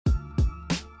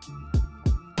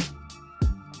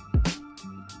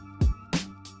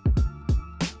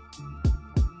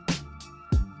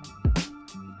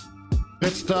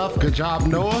Good stuff. Good job,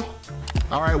 Noah.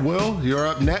 All right, Will, you're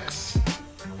up next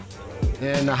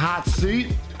in the hot seat.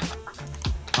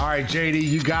 All right, JD,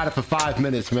 you got it for 5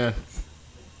 minutes, man.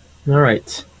 All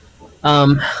right.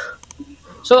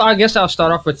 So I guess I'll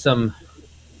start off with some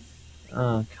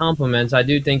compliments. I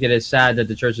do think it is sad that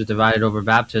the church is divided over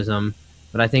baptism,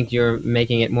 but I think you're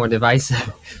making it more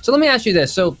divisive. So let me ask you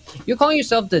this. So you're calling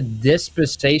yourself the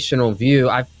dispensational view.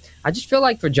 I just feel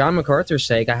like for John MacArthur's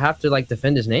sake, I have to like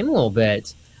defend his name a little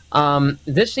bit.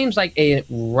 This seems like a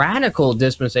radical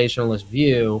dispensationalist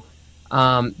view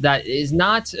that is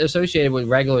not associated with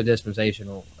regular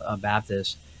dispensational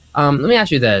Baptists. Let me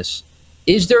ask you this.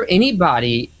 Is there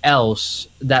anybody else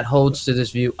that holds to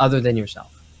this view other than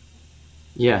yourself?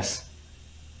 Yes.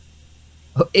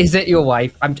 Is it your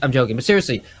wife? I'm joking, but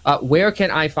seriously, where can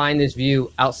I find this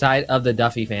view outside of the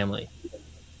Duffy family?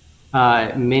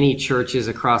 Many churches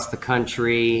across the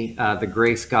country, the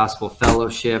Grace Gospel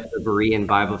Fellowship, the Berean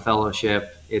Bible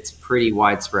Fellowship. It's pretty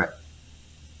widespread.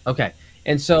 Okay.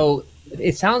 And so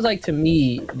it sounds like to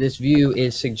me this view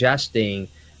is suggesting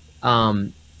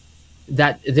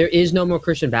that there is no more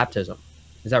Christian baptism.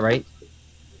 Is that right?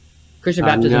 Christian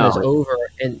baptism No. is over.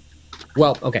 And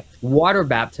well, okay. Water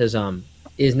baptism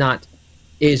is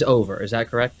over. Is that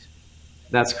correct?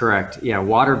 That's correct. Yeah,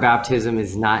 water baptism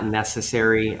is not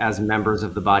necessary as members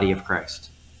of the body of Christ.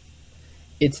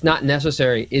 It's not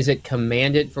necessary. Is it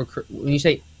commanded for, when you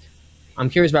say, I'm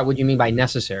curious about what you mean by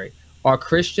necessary. Are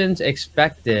Christians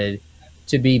expected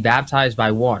to be baptized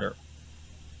by water?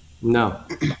 No.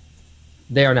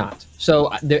 They are not.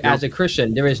 So as a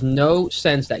Christian, there is no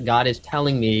sense that God is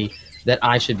telling me that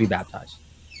I should be baptized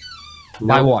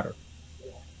by water.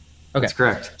 Okay. That's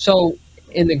correct. So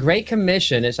in the Great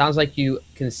Commission, it sounds like you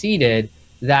conceded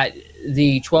that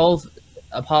the 12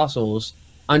 apostles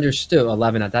understood,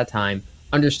 11 at that time,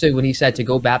 understood when he said to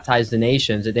go baptize the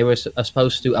nations, that they were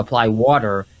supposed to apply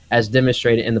water as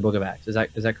demonstrated in the book of Acts. Is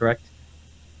that correct?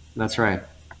 That's right.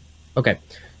 Okay.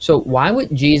 So why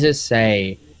would Jesus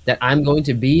say that I'm going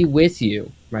to be with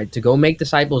you, right, to go make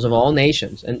disciples of all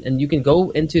nations? And you can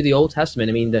go into the Old Testament.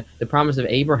 I mean, the promise of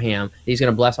Abraham, he's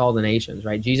going to bless all the nations,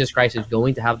 right? Jesus Christ is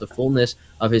going to have the fullness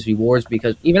of his rewards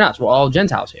because even us, we're all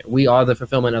Gentiles here. We are the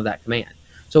fulfillment of that command.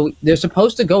 So they're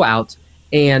supposed to go out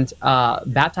and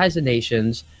baptize the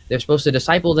nations. They're supposed to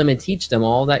disciple them and teach them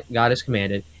all that God has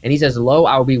commanded. And he says, lo,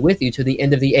 I will be with you to the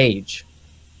end of the age.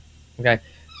 Okay.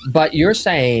 But you're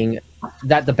saying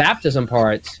that the baptism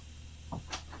part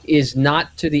is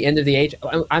not to the end of the age.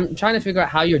 I'm trying to figure out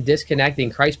how you're disconnecting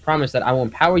Christ's promise that I will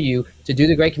empower you to do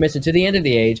the Great Commission to the end of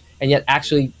the age, and yet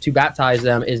actually to baptize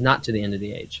them is not to the end of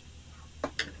the age.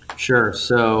 Sure.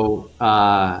 So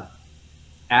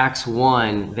Acts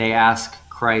 1, they ask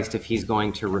Christ if he's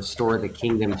going to restore the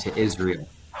kingdom to Israel.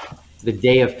 The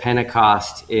day of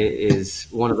Pentecost is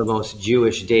one of the most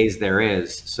Jewish days there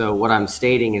is. So what I'm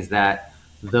stating is that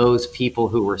those people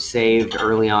who were saved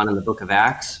early on in the book of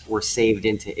Acts were saved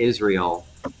into Israel,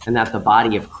 and that the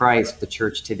body of Christ, the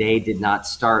church today, did not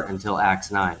start until Acts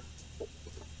 9.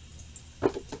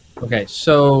 Okay,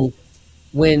 so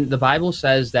when the Bible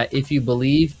says that if you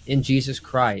believe in Jesus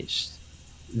Christ,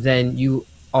 then you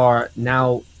are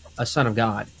now a son of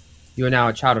God. You are now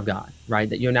a child of God, right?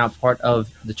 That you're now part of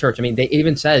the church. I mean, it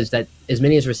even says that as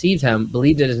many as received him,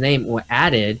 believed in his name, were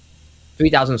added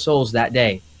 3,000 souls that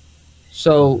day.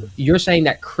 So you're saying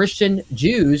that Christian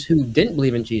Jews who didn't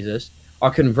believe in Jesus are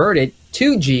converted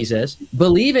to Jesus,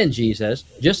 believe in Jesus,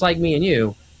 just like me and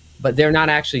you, but they're not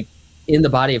actually in the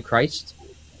body of Christ?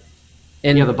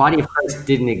 And yeah, the body of Christ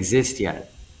didn't exist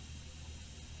yet.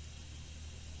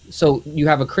 So you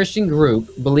have a Christian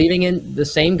group believing in the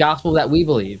same gospel that we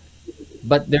believe,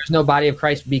 but there's no body of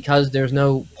Christ because there's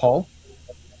no Paul?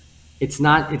 It's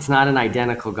not an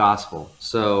identical gospel.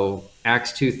 So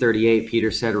Acts 2:38, Peter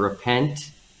said,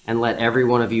 repent and let every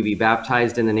one of you be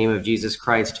baptized in the name of Jesus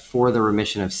Christ for the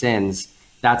remission of sins.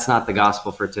 That's not the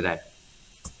gospel for today.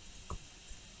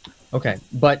 Okay,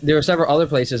 but there are several other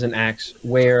places in Acts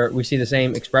where we see the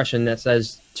same expression that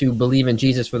says to believe in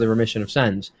Jesus for the remission of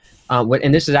sins.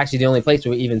 And this is actually the only place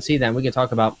where we even see that. We can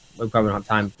talk about, we probably don't have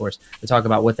time, of course, to talk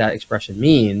about what that expression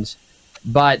means.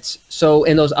 But so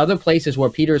in those other places where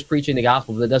Peter is preaching the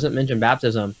gospel that doesn't mention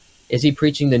baptism, is he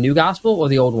preaching the new gospel or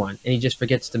the old one? And he just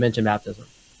forgets to mention baptism.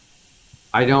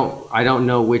 I don't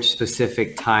know which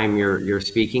specific time you're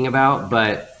speaking about,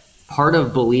 but part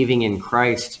of believing in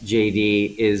Christ,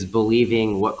 JD, is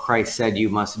believing what Christ said you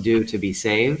must do to be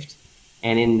saved.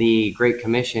 And in the Great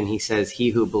Commission, he says, he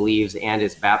who believes and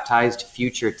is baptized,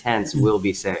 future tense, will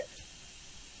be saved.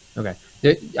 Okay.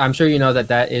 I'm sure you know that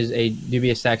that is a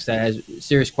dubious text that has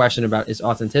serious question about its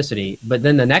authenticity. But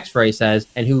then the next phrase says,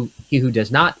 "And he who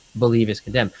does not believe is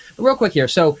condemned." But real quick here,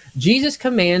 so Jesus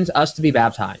commands us to be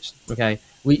baptized. Okay,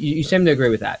 you seem to agree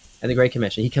with that and the Great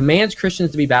Commission. He commands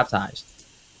Christians to be baptized.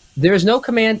 There is no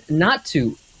command not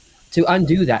to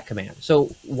undo that command.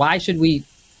 So why should we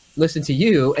listen to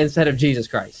you instead of Jesus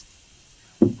Christ?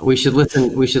 We should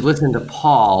listen to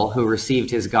Paul, who received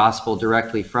his gospel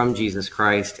directly from Jesus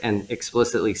Christ and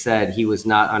explicitly said he was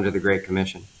not under the Great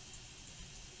Commission.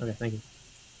 Okay, thank you.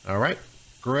 All right.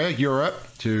 Greg, you're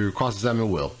up to cross-examine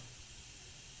Will.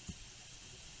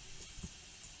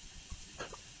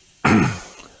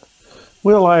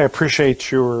 Will, I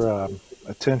appreciate your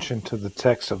attention to the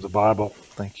text of the Bible.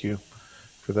 Thank you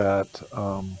for that.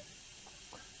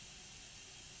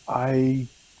 I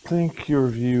think your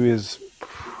view is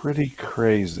pretty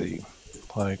crazy,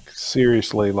 like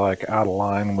seriously, like out of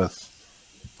line with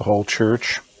the whole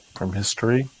church from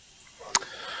history.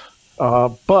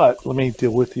 But let me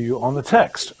deal with you on the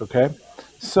text, okay?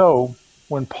 So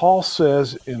when Paul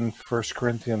says in 1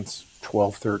 Corinthians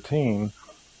 12:13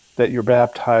 that you're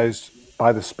baptized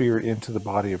by the Spirit into the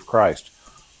body of Christ,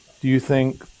 do you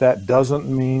think that doesn't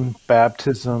mean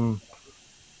baptism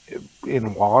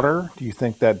in water? Do you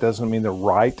think that doesn't mean the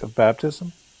rite of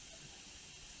baptism?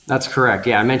 That's correct.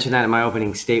 Yeah, I mentioned that in my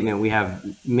opening statement. We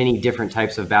have many different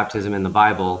types of baptism in the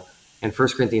Bible, and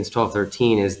 1 Corinthians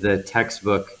 12:13 is the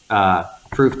textbook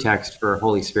proof text for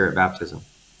Holy Spirit baptism.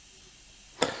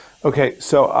 Okay,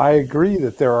 so I agree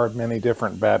that there are many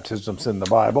different baptisms in the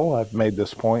Bible. I've made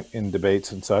this point in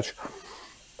debates and such.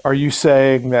 Are you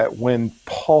saying that when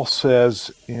Paul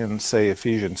says in, say,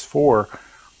 Ephesians 4,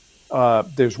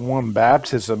 there's one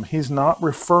baptism, he's not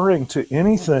referring to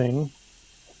anything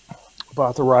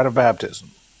about the rite of baptism?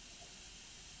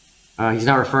 He's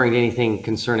not referring to anything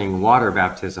concerning water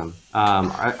baptism.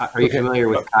 Are you familiar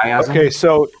with chiasm? Okay,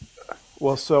 so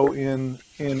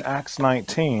in Acts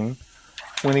 19,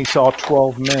 when he saw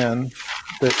 12 men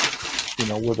that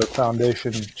were the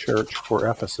foundation church for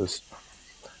Ephesus,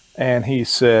 and he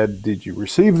said, "Did you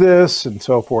receive this?" and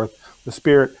so forth. The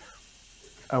Spirit,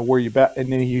 were you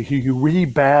and then you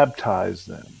rebaptized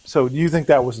them. So do you think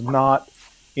that was not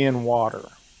in water?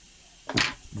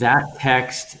 That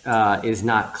text is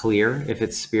not clear if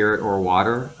it's spirit or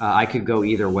water. I could go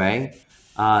either way.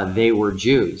 They were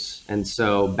Jews, and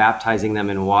so baptizing them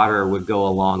in water would go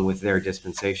along with their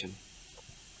dispensation.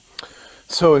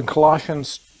 So in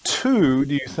Colossians 2,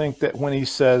 do you think that when he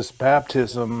says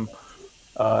baptism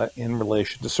in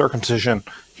relation to circumcision,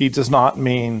 he does not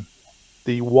mean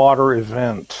the water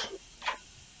event?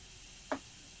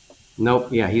 Nope.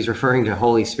 Yeah, he's referring to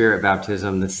Holy Spirit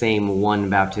baptism, the same one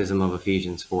baptism of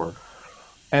Ephesians 4.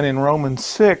 And in Romans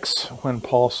 6, when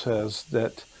Paul says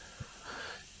that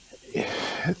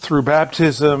through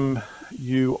baptism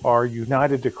you are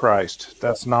united to Christ,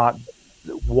 that's not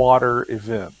water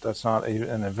event. That's not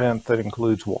an event that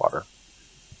includes water.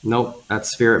 Nope,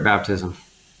 that's Spirit baptism.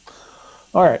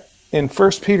 All right. In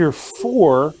 1 Peter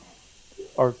 4,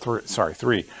 or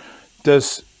 3,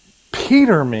 does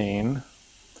Peter mean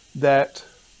that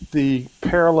the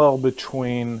parallel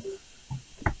between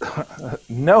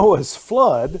Noah's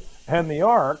flood and the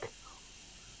ark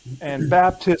and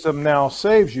baptism now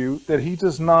saves you, that he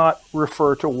does not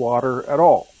refer to water at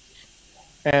all?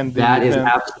 And that is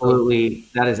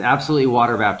absolutely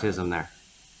water baptism there.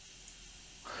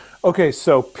 Okay,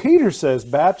 so Peter says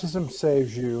baptism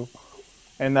saves you,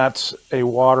 and that's a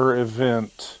water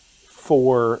event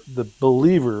for the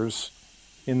believers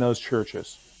in those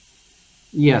churches.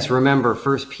 Yes, remember,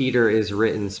 1 Peter is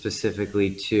written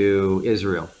specifically to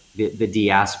Israel, the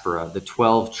diaspora, the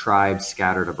 12 tribes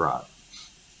scattered abroad.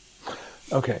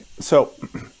 Okay, so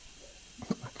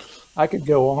I could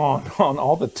go on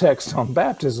all the text on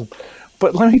baptism,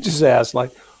 but let me just ask,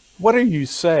 what are you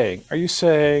saying? Are you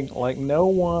saying, no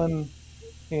one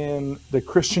in the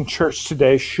Christian church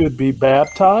today should be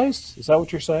baptized? Is that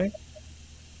what you're saying?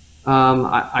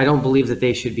 I don't believe that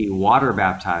they should be water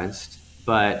baptized,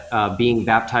 but being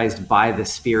baptized by the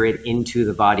Spirit into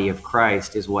the body of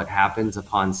Christ is what happens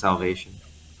upon salvation.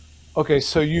 Okay,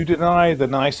 so you deny the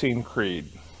Nicene Creed.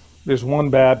 There's one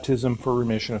baptism for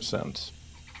remission of sins.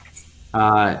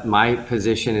 My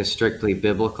position is strictly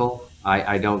biblical.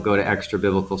 I don't go to extra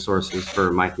biblical sources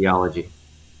for my theology.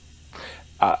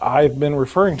 I've been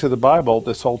referring to the Bible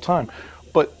this whole time,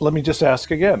 but let me just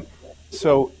ask again.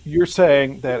 So you're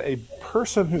saying that a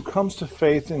person who comes to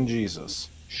faith in Jesus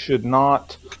should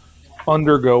not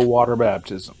undergo water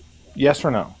baptism? Yes or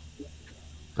no?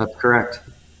 That's correct.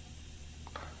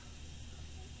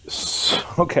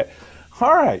 Okay.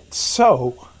 All right.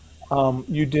 So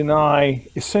you deny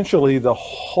essentially the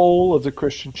whole of the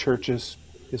Christian church's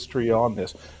history on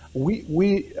this.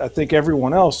 I think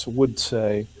everyone else would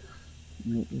say,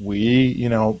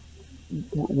 we're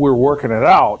working it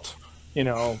out,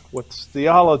 what's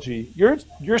theology.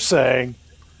 You're saying,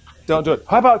 don't do it.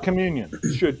 How about communion?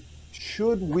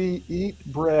 Should we eat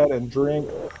bread and drink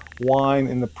wine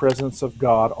in the presence of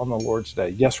God on the Lord's Day?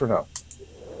 Yes or no?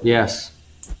 Yes.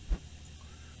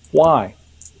 Why?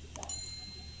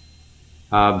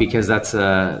 Because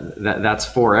that's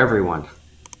for everyone.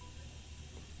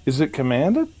 Is it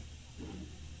commanded?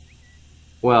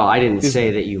 Well, I didn't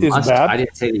say that you must. I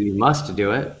didn't say that you must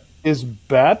do it. Is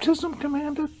baptism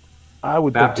commanded? I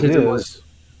would think it is.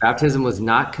 Baptism was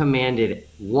not commanded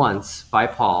once by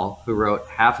Paul, who wrote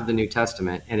half of the New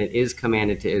Testament, and it is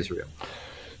commanded to Israel.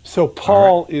 So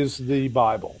Paul is the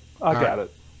Bible. I got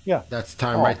it. Yeah. That's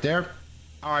time right there.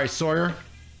 All right, Sawyer,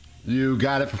 you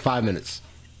got it for 5 minutes.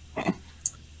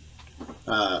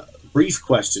 Brief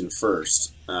question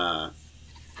first.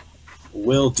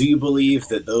 Will, do you believe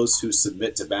that those who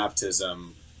submit to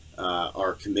baptism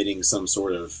are committing some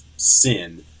sort of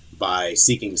sin by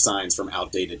seeking signs from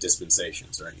outdated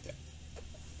dispensations or anything?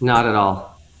 Not at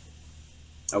all.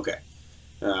 Okay.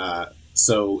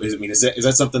 So, is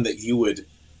that something that you would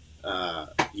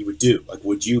do? Like,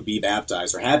 would you be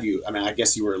baptized, or have you? I mean, I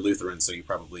guess you were a Lutheran, so you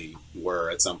probably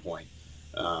were at some point.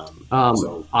 I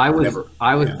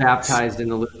was baptized in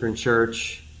the Lutheran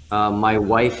Church. My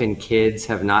wife and kids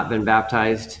have not been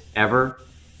baptized ever.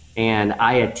 And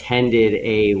I attended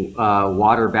a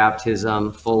water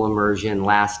baptism, full immersion,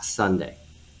 last Sunday.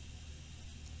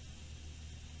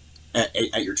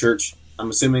 At your church, I'm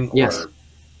assuming? Yes.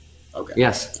 Okay.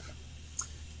 Yes.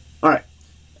 All right.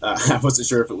 I wasn't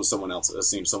sure if it was someone else. It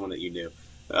seemed someone that you knew.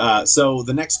 So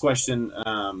the next question,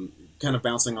 kind of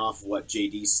bouncing off what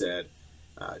JD said,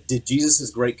 did Jesus'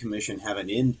 Great Commission have an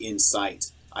end in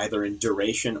sight, either in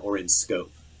duration or in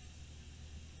scope?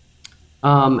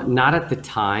 Not at the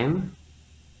time,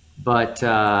 but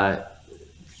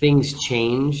things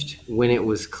changed when it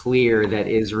was clear that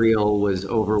Israel was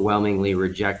overwhelmingly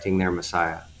rejecting their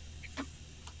Messiah.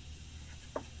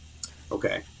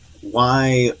 Okay.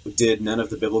 Why did none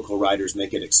of the biblical writers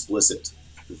make it explicit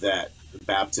that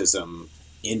baptism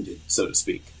ended, so to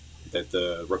speak, that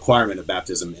the requirement of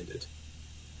baptism ended?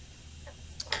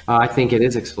 I think it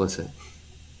is explicit.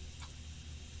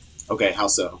 Okay, how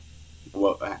so?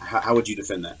 Well, how would you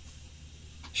defend that?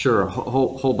 Sure, a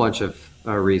whole bunch of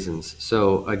reasons.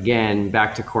 So again,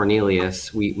 back to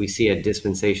Cornelius, we see a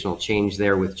dispensational change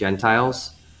there with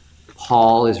Gentiles.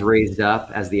 Paul is raised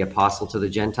up as the apostle to the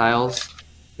Gentiles,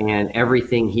 and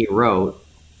everything he wrote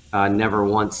never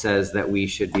once says that we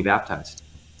should be baptized.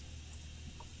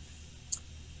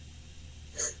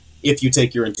 If you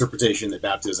take your interpretation that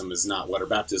baptism is not water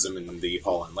baptism in the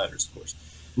Pauline letters, of course.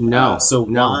 No.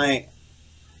 No. Why?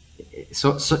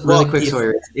 So really quick,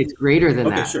 Sawyer, it's greater than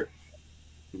that. Okay, sure.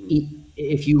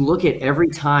 If you look at every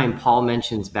time Paul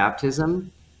mentions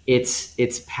baptism, it's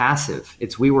passive.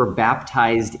 It's we were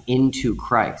baptized into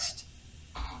Christ.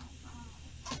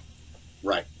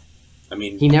 Right. I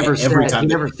mean, he never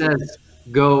says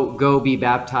go be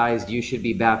baptized. You should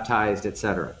be baptized,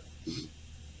 etc.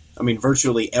 I mean,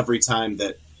 virtually every time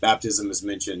that baptism is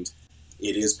mentioned,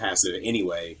 it is passive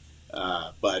anyway.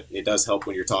 But it does help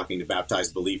when you're talking to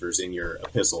baptized believers in your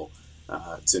epistle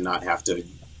to not have to,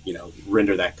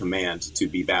 render that command to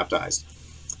be baptized.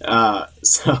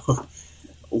 So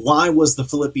why was the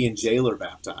Philippian jailer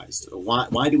baptized?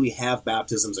 Why do we have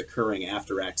baptisms occurring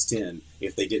after Acts 10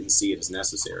 if they didn't see it as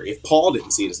necessary? If Paul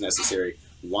didn't see it as necessary,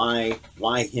 why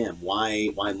him? Why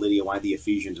Lydia? Why the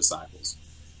Ephesian disciples?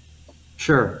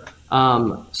 Sure.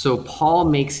 So Paul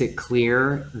makes it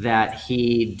clear that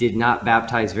he did not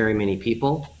baptize very many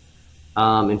people.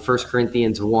 In 1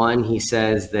 Corinthians 1, he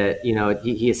says that,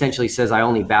 he essentially says, I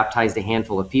only baptized a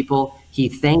handful of people. He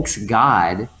thanks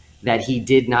God that he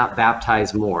did not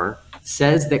baptize more,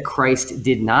 says that Christ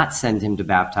did not send him to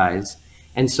baptize.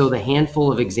 And so the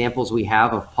handful of examples we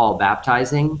have of Paul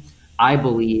baptizing, I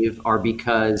believe, are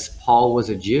because Paul was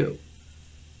a Jew.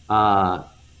 And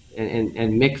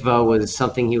mikvah was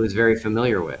something he was very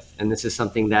familiar with. And this is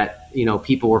something that,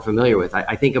 people were familiar with.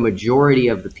 I think a majority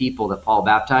of the people that Paul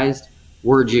baptized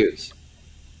were Jews.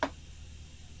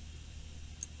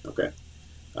 Okay.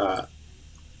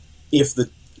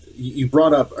 You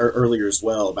brought up earlier as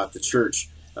well about the church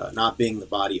not being the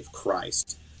body of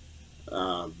Christ.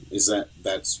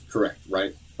 That's correct,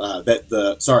 right? Not that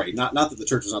the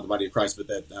church was not the body of Christ, but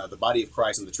that the body of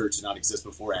Christ and the church did not exist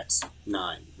before Acts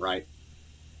 9, right?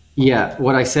 Yeah,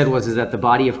 what I said was is that the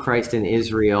body of Christ and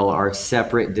Israel are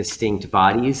separate, distinct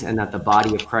bodies, and that the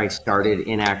body of Christ started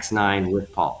in Acts 9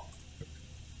 with Paul.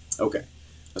 Okay.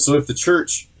 So if the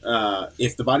church,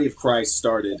 if the body of Christ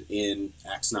started in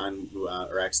Acts 9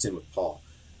 or Acts 10 with Paul,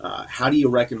 how do you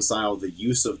reconcile the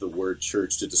use of the word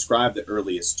church to describe the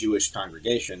earliest Jewish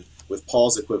congregation with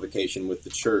Paul's equivocation with the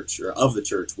church, or of the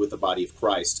church with the body of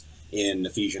Christ in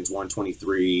Ephesians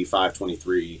 1:23,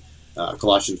 5:23,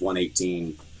 Colossians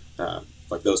 1:18,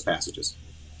 like those passages?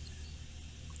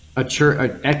 A church,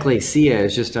 an ecclesia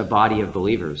is just a body of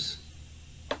believers.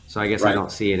 So I guess I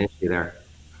don't see an issue there.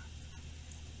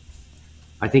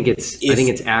 I think it's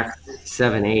Acts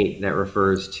 7:8 that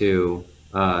refers to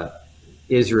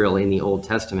Israel in the Old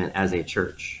Testament as a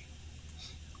church.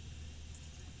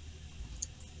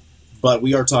 But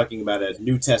we are talking about a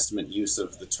New Testament use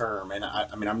of the term, and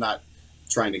I mean, I'm not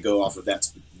trying to go off of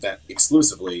that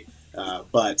exclusively,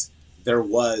 but there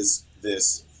was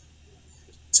this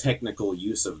technical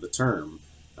use of the term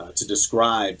to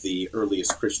describe the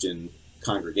earliest Christian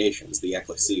congregations, the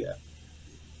ecclesia.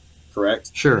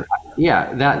 Correct? Sure.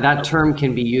 Yeah, that term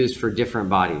can be used for different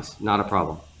bodies. Not a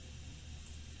problem.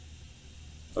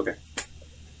 Okay.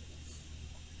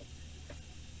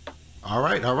 All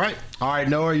right.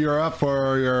 Noah, you're up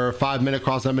for your 5-minute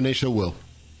cross-examination of Will.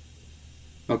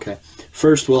 Okay.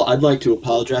 First, Will, I'd like to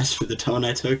apologize for the tone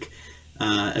I took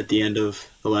at the end of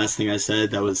the last thing I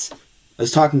said. I was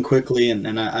talking quickly,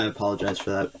 and I apologize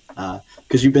for that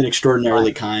because you've been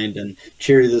extraordinarily kind and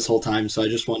cheery this whole time, so I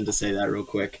just wanted to say that real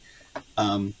quick.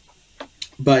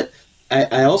 But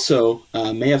I also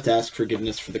may have to ask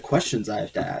forgiveness for the questions I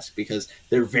have to ask, because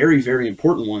they're very, very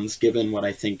important ones given what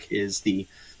I think is the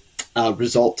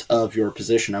result of your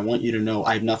position. I want you to know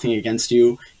I have nothing against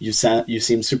you. You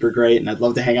seem super great, and I'd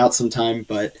love to hang out sometime,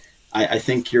 but I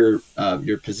think your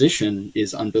position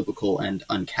is unbiblical and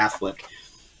un-Catholic.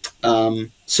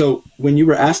 So when you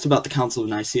were asked about the Council of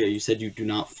Nicaea, you said you do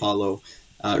not follow,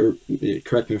 or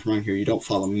correct me if I'm wrong here, you don't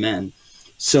follow men.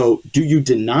 So do you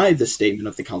deny the statement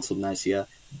of the Council of Nicaea,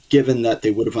 given that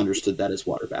they would have understood that as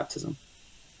water baptism?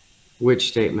 Which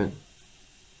statement?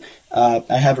 I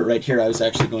have it right here. I was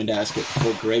actually going to ask it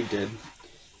before Greg did.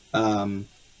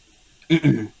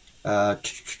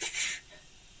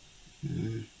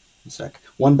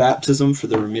 One baptism for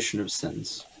the remission of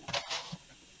sins.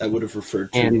 That would have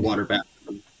referred to water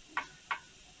baptism.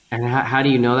 And how do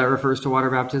you know that refers to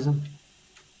water baptism?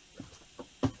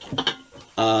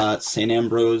 St.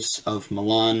 Ambrose of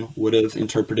Milan would have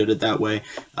interpreted it that way.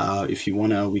 If you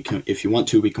want to, we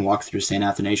can walk through St.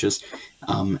 Athanasius.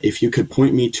 If you could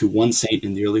point me to one saint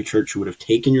in the early church who would have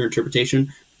taken your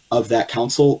interpretation of that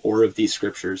council or of these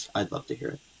scriptures, I'd love to hear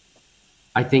it.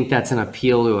 I think that's an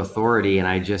appeal to authority, and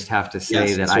I just have to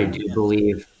say that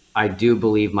I do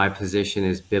believe my position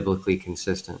is biblically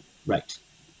consistent. Right.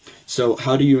 So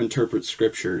how do you interpret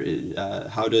scripture?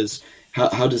 How does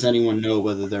anyone know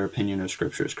whether their opinion of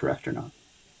scripture is correct or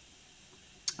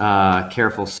not?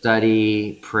 Careful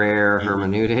study, prayer,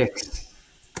 hermeneutics.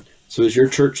 So is your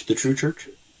church the true church?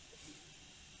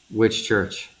 Which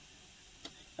church?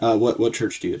 What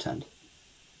church do you attend?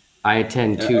 I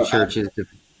attend two churches.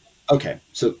 Okay,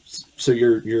 so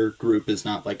your group is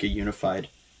not like a unified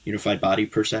body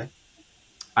per se?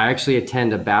 I actually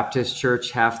attend a Baptist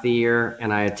church half the year,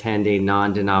 and I attend a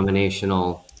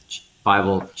non-denominational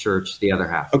Bible church the other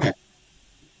half. Okay,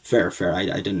 fair. I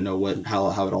didn't know how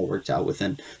it all worked out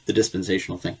within the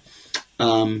dispensational thing.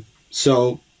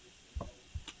 So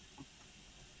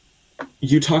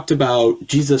you talked about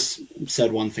Jesus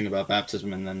said one thing about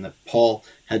baptism, and then that Paul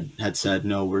had said,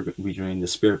 no, we're doing the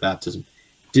Spirit baptism.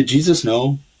 Did Jesus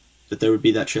know that there would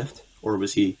be that shift, or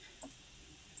was he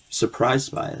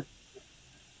surprised by it?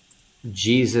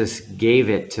 Jesus gave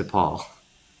it to Paul.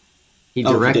 He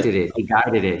directed it. He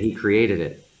guided it. He created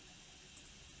it.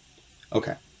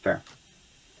 Okay, fair.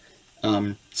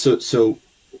 So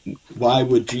why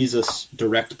would Jesus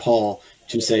direct Paul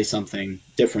to say something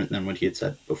different than what he had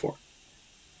said before?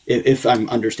 If I'm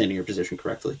understanding your position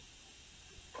correctly.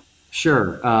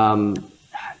 Sure.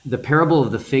 The parable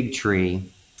of the fig tree,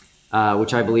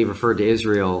 which I believe referred to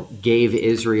Israel, gave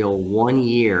Israel 1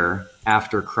 year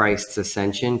after Christ's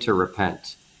ascension to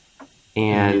repent.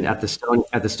 And at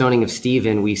the stoning of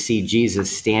Stephen, we see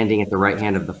Jesus standing at the right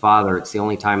hand of the Father. It's the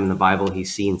only time in the Bible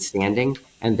he's seen standing,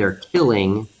 and they're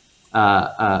killing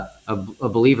a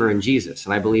believer in Jesus.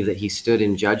 And I believe that he stood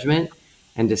in judgment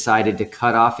and decided to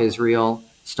cut off Israel,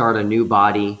 start a new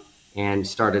body, and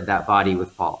started that body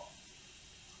with Paul.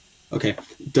 Okay.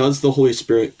 Does the Holy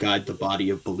Spirit guide the body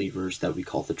of believers that we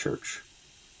call the church?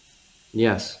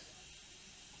 Yes.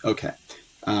 Okay.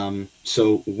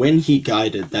 So when he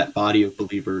guided that body of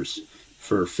believers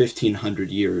for 1,500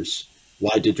 years,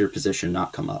 why did your position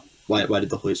not come up? Why did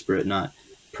the Holy Spirit not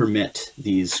permit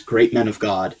these great men of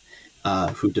God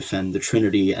who defend the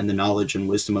Trinity and the knowledge and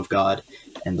wisdom of God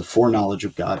and the foreknowledge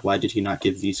of God? Why did he not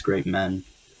give these great men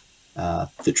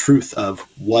the truth of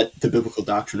what the biblical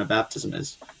doctrine of baptism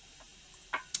is?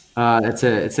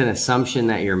 It's an assumption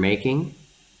that you're making.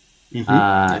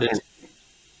 It is.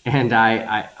 And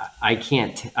I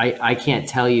can't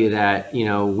tell you that, you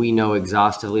know, we know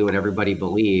exhaustively what everybody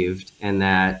believed and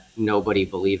that nobody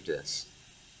believed this.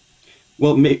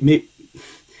 Well,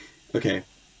 okay.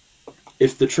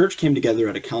 If the church came together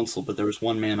at a council, but there was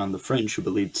one man on the fringe who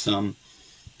believed some,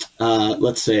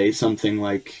 let's say something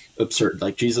like absurd,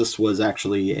 like Jesus was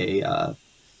actually a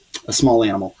small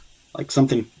animal, like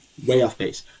something way off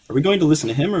base. Are we going to listen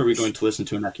to him, or are we going to listen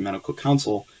to an ecumenical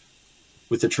council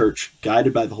with the church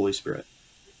guided by the Holy Spirit?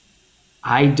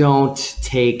 I don't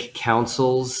take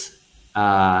counsels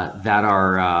that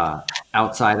are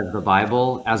outside of the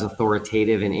Bible as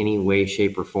authoritative in any way,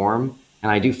 shape, or form.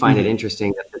 And I do find it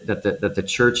interesting that the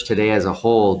church today as a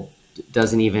whole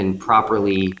doesn't even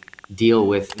properly deal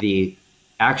with the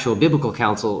actual biblical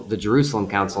council, the Jerusalem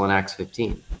Council in Acts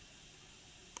 15.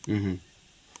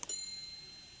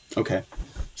 Okay.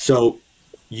 So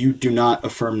you do not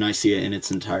affirm Nicaea in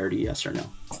its entirety, yes or no?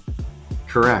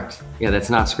 Correct. Yeah, that's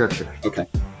not scripture. Okay.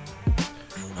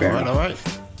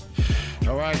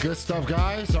 All right. Good stuff,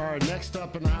 guys. All right, next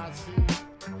up in the hot seat.